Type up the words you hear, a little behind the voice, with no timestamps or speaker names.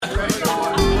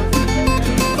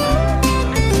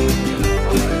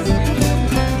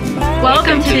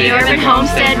the Urban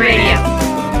Homestead Radio.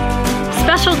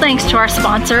 Special thanks to our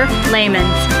sponsor,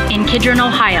 Lehman's, in Kidron,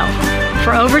 Ohio.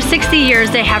 For over 60 years,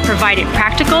 they have provided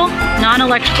practical,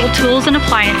 non-electrical tools and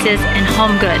appliances and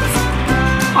home goods.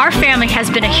 Our family has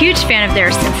been a huge fan of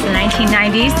theirs since the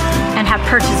 1990s and have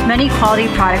purchased many quality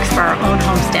products for our own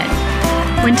homestead.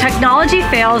 When technology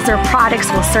fails, their products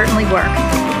will certainly work.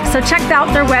 So check out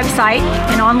their website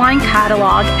and online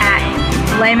catalog at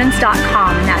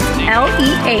lehmans.com, and that's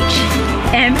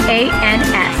LEHMANS.com.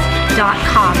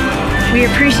 We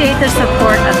appreciate the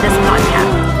support of this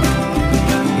podcast.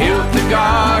 Help the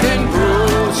garden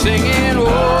grow, singing, oh,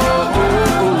 oh,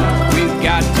 oh, we've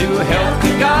got to help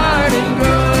the garden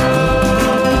grow.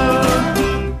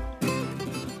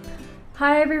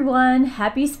 Hi everyone,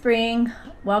 happy spring.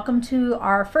 Welcome to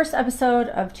our first episode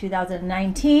of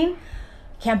 2019.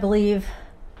 Can't believe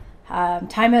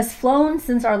time has flown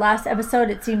since our last episode.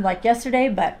 It seemed like yesterday,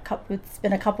 but it's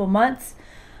been a couple months.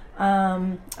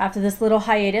 After this little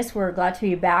hiatus, we're glad to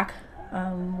be back.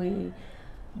 The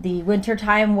winter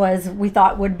time we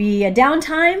thought would be a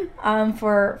downtime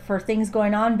for things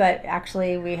going on, but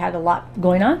actually we had a lot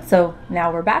going on, so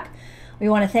now we're back. We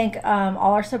want to thank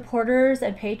all our supporters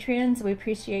and patrons. We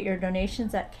appreciate your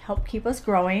donations that help keep us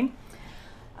growing.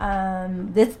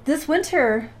 This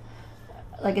winter,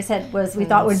 like I said, we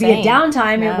thought would be a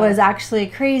downtime. Yeah. It was actually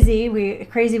crazy.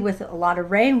 Crazy with a lot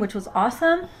of rain, which was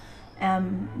awesome.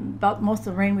 About most of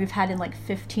the rain we've had in like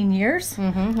 15 years.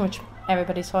 Which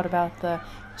everybody's thought about the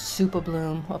super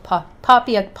bloom or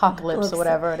poppy apocalypse or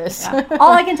whatever it is. Yeah.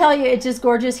 All I can tell you, it's just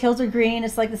gorgeous. Hills are green.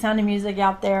 It's like the sound of music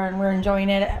out there, and we're enjoying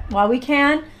it while we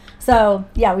can. So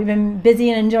yeah, we've been busy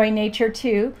and enjoying nature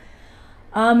too.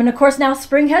 And of course now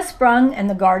spring has sprung and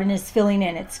the garden is filling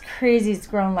in. It's crazy. It's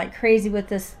grown like crazy with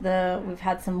this. We've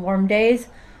had some warm days.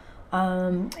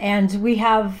 And we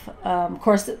have, of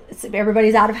course,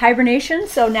 everybody's out of hibernation.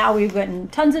 So now we've gotten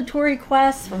tons of tour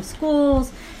requests from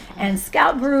schools and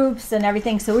scout groups and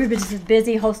everything. So we've been just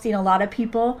busy hosting a lot of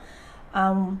people.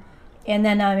 And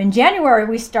then in January,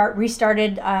 we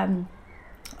restarted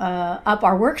up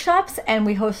our workshops, and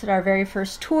we hosted our very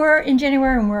first tour in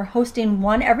January, and we're hosting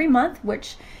one every month,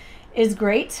 which is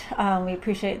great. We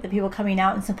appreciate the people coming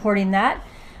out and supporting that.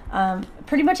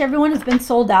 Pretty much everyone has been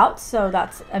sold out, so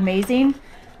that's amazing.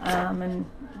 And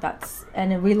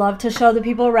we love to show the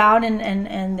people around,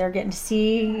 and they're getting to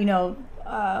see,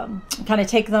 kind of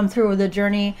take them through the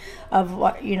journey of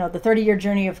the 30-year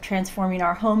journey of transforming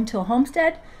our home to a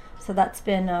homestead. So that's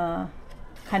been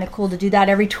kind of cool to do that.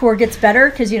 Every tour gets better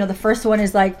because the first one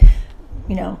is like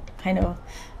kind of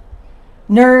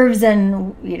nerves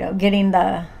and getting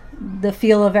the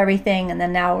feel of everything, and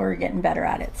then now we're getting better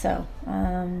at it. So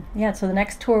so the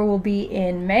next tour will be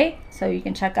in May, so you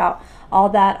can check out all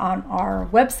that on our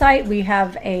website. We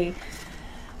have a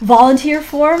volunteer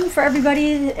form for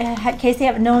everybody in case they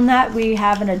haven't known that. We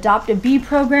have an Adopt a Bee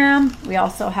program. We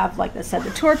also have, like I said,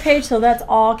 the tour page, so that's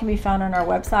all can be found on our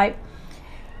website.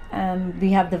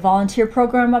 We have the volunteer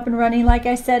program up and running. Like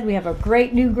I said, we have a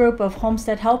great new group of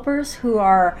homestead helpers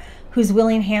whose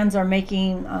willing hands are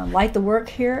making light the work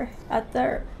here at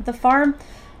the farm.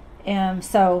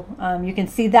 So you can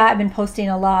see that. I've been posting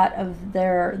a lot of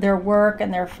their work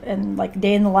and like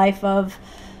day in the life of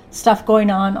stuff going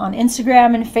on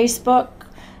Instagram and Facebook.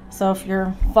 So if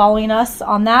you're following us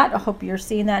on that, I hope you're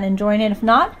seeing that and enjoying it. If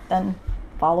not, then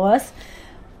follow us.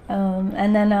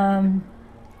 And then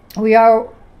we are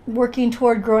working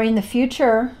toward growing the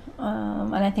future.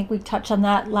 And I think we touched on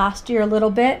that last year a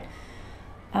little bit.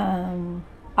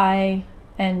 I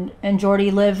and Jordy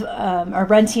are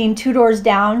renting 2 doors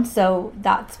down, so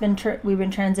that's been we've been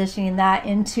transitioning that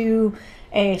into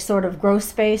a sort of growth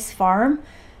space farm,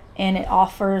 and it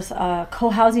offers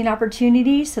co-housing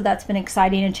opportunities. So that's been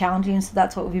exciting and challenging. So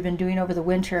that's what we've been doing over the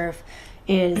winter.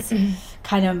 Is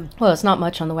kind of it's not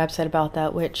much on the website about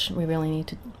that, which we really need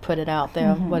to put it out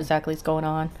there. What exactly is going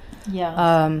on?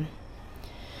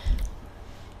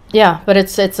 But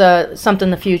it's something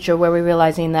in the future where we're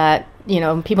realizing that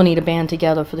people need to band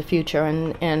together for the future,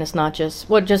 and it's not just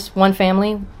one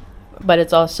family, but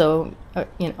it's also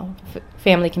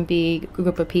family can be a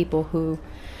group of people who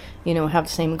have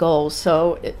the same goals.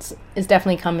 So it's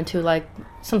definitely coming to like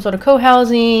some sort of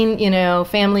co-housing,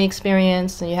 family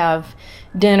experience, and you have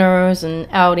dinners and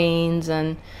outings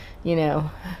and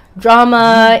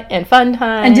drama and fun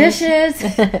times and dishes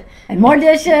and more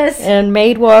dishes and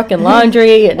maid work and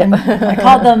laundry and I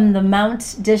call them the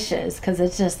Mount dishes because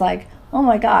it's just like, oh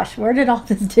my gosh, where did all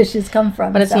these dishes come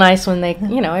from? But it's nice when they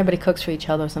everybody cooks for each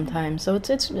other sometimes, so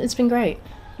it's been great.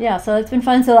 Yeah, so it's been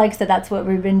fun. So like I said, that's what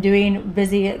we've been doing.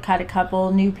 Busy, had a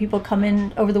couple new people come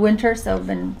in over the winter, so I've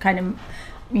been kind of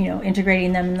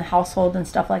integrating them in the household and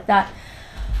stuff like that.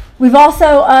 We've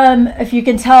also, if you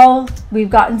can tell, we've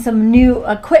gotten some new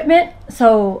equipment.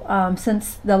 So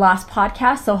since the last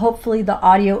podcast, so hopefully the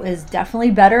audio is definitely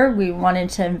better. We wanted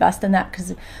to invest in that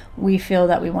because we feel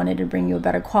that we wanted to bring you a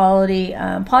better quality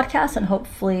podcast, and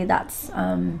hopefully that's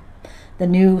the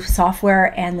new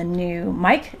software and the new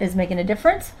mic is making a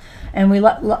difference. And we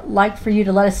like for you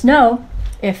to let us know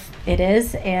if it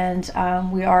is. And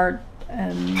we are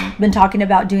been talking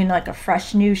about doing like a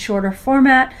fresh, new, shorter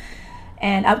format.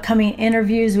 And upcoming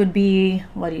interviews would be,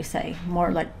 what do you say,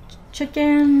 more like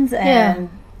chickens and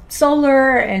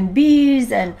solar and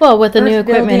bees and well, with the new earth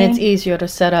equipment, building. it's easier to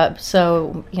set up.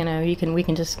 So we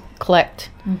can just collect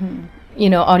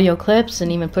audio clips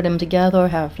and even put them together.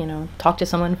 Have talk to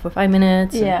someone for 5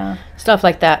 minutes. And stuff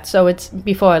like that. So it's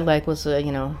before it was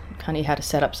kind of had to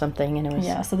set up something, and it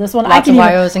was So this one lots of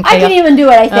wires and I can even do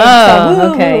it. I think. Oh,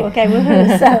 so, okay. Okay.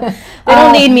 Woohoo. So They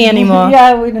don't need me anymore.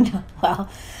 Yeah, we don't know. Well.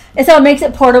 And so it makes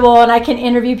it portable, and I can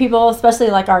interview people, especially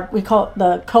like we call it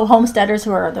the co-homesteaders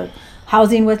who are the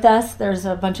housing with us. There's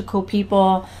a bunch of cool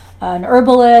people, an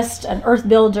herbalist, an earth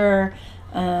builder,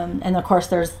 and of course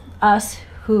there's us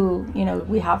who,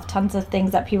 we have tons of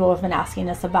things that people have been asking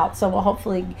us about. So we'll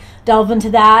hopefully delve into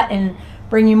that and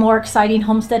bring you more exciting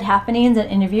homestead happenings and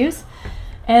interviews.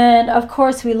 And of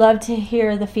course, we love to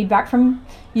hear the feedback from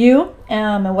you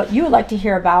and what you would like to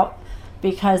hear about,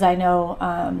 because I know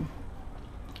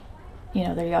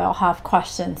they all have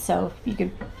questions. So if you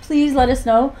could please let us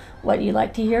know what you'd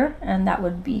like to hear, and that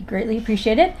would be greatly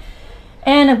appreciated.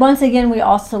 And once again, we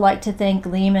also like to thank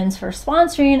Lehman's for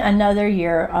sponsoring another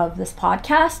year of this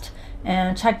podcast.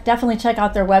 And definitely check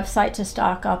out their website to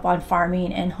stock up on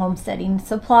farming and homesteading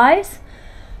supplies.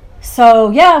 So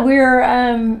yeah, we're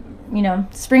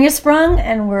spring has sprung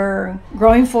and we're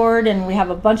growing forward, and we have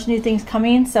a bunch of new things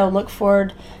coming. So look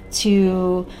forward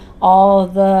to all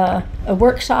the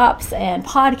workshops and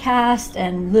podcasts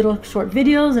and little short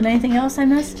videos and anything else I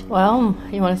missed. Well,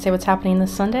 you want to say what's happening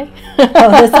this Sunday?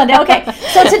 This Sunday. Okay.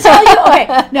 So to tell you,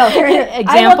 here, I will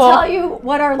Example. tell you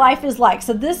what our life is like.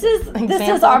 So this is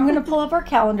I'm going to pull up our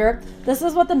calendar. This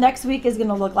is what the next week is going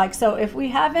to look like. So if we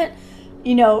haven't,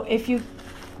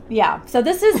 so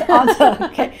this is on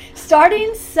okay.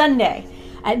 Starting Sunday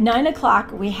at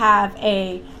 9:00, we have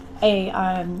a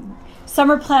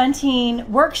summer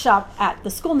planting workshop at the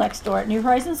school next door at New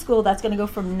Horizons School. That's going to go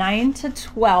from 9 to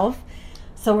 12.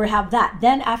 So we have that.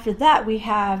 Then after that, we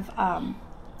have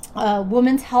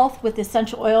women's health with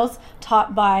essential oils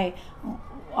taught by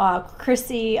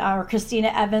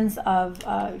Christina Evans of,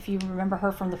 if you remember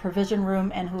her from the Provision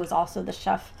Room, and who was also the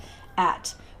chef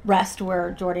at Rest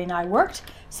where Jordy and I worked.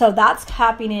 So that's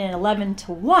happening in 11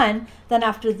 to 1. Then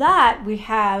after that, we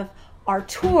have our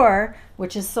tour,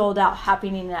 which is sold out,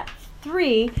 happening at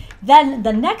 3. Then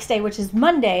the next day, which is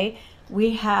Monday,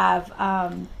 we have,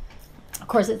 of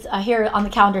course, it's here on the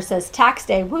calendar says tax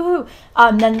day, woohoo.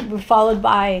 Then we're followed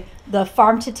by the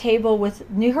farm to table with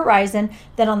New Horizon.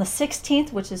 Then on the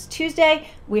 16th, which is Tuesday,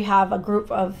 we have a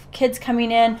group of kids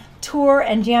coming in, tour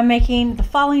and jam making. The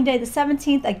following day, the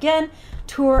 17th, again,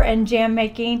 tour and jam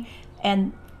making.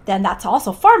 And then that's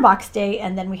also Farm Box Day,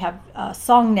 and then we have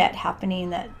SongNet happening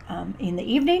that in the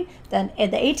evening. Then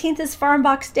the 18th is Farm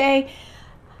Box Day.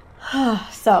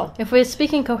 So if we're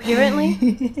speaking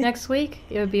coherently next week,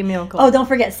 it would be a miracle. Oh, don't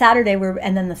forget Saturday.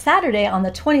 And then the Saturday on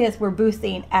the 20th, we're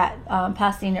boothing at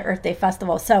Pasadena Earth Day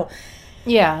Festival. So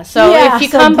if you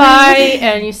come by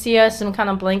and you see us and kind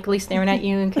of blankly staring at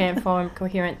you and can't form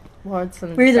coherent words,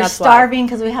 and we're either that's starving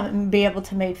because we haven't been able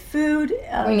to make food.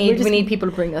 We need people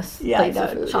to bring us plates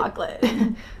of food. Chocolate,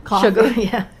 coffee. Sugar,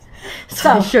 yeah.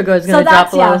 So sugar is going to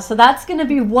drop low. low. So that's going to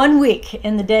be 1 week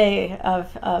in the day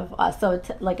of us. So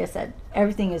like I said,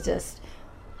 everything is just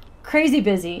crazy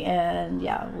busy, and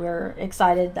yeah, we're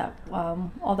excited that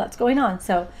all that's going on.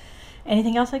 So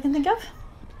anything else I can think of?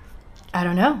 I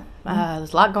don't know.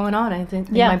 There's a lot going on. I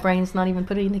think my brain's not even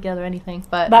putting together anything.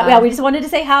 But yeah, we just wanted to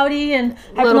say howdy and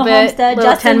a little bit, Homestead.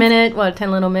 little 10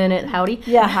 minute howdy.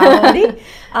 Yeah, howdy.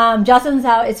 Justin's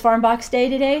out. It's Farm Box Day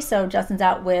today, so Justin's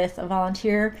out with a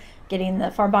volunteer getting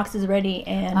the farm boxes ready.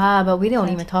 And but we don't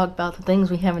even talk about the things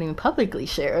we haven't even publicly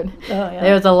shared. Oh, yeah.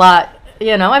 There's a lot.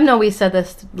 I know we said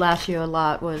this last year. A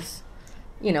lot was,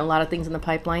 a lot of things in the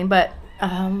pipeline, but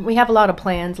we have a lot of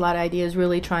plans, a lot of ideas.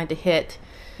 Really trying to hit,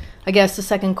 I guess, the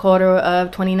second quarter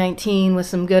of 2019 with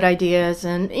some good ideas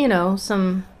and,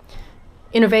 some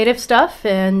innovative stuff,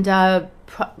 and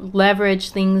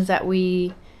leverage things that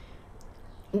we,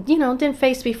 didn't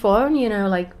face before,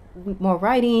 like more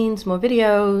writings, more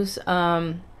videos.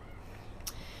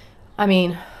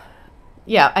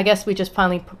 yeah, I guess we just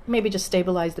finally maybe just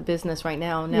stabilize the business right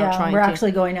now. We're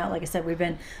actually going out. Like I said, we've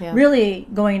been Yeah. really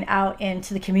going out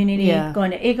into the community, Yeah.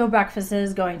 going to eco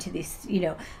breakfasts, going to these,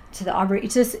 to the Aubrey,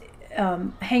 just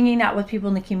hanging out with people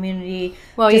in the community.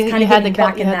 Well, just you kinda had getting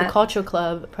back in the that. cultural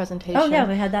club presentation. Oh yeah,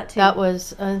 we had that too. That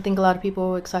was, I think a lot of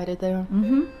people were excited there.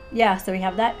 Yeah, so we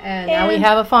have that, And now we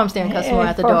have a farm stand customer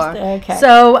at the farm door. stand, okay.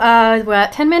 So we're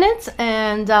at 10 minutes,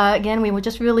 and again, we would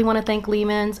just really want to thank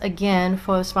Lehman's again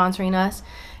for sponsoring us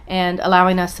and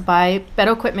allowing us to buy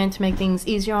better equipment to make things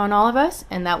easier on all of us,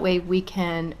 and that way we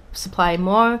can supply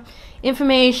more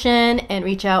information and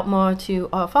reach out more to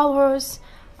our followers.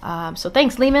 So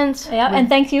thanks, Lehman's. Yeah, and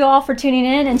thank you all for tuning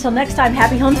in. Until next time,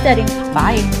 happy homesteading.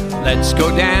 Bye. Let's go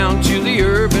down to the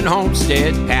urban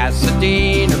homestead,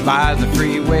 Pasadena by the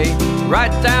freeway.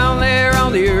 Right down there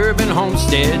on the urban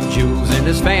homestead, Jules and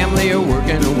his family are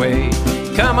working away.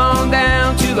 Come on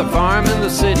down to the farm in the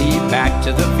city, back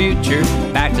to the future,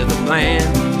 back to the plan.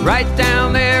 Right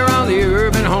down there on the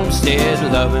urban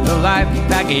homestead, loving the life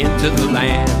back into the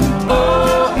land.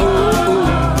 Oh, oh, oh.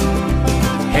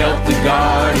 Help the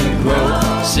garden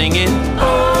grow, singing,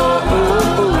 oh,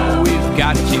 oh, oh, we've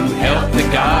got to help the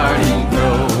garden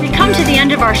grow. We come to the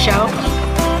end of our show.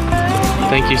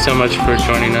 Thank you so much for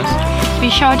joining us. Be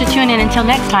sure to tune in until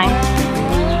next time.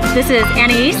 This is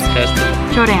Annie East,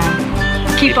 Justin. Jordan.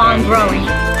 Keep on growing.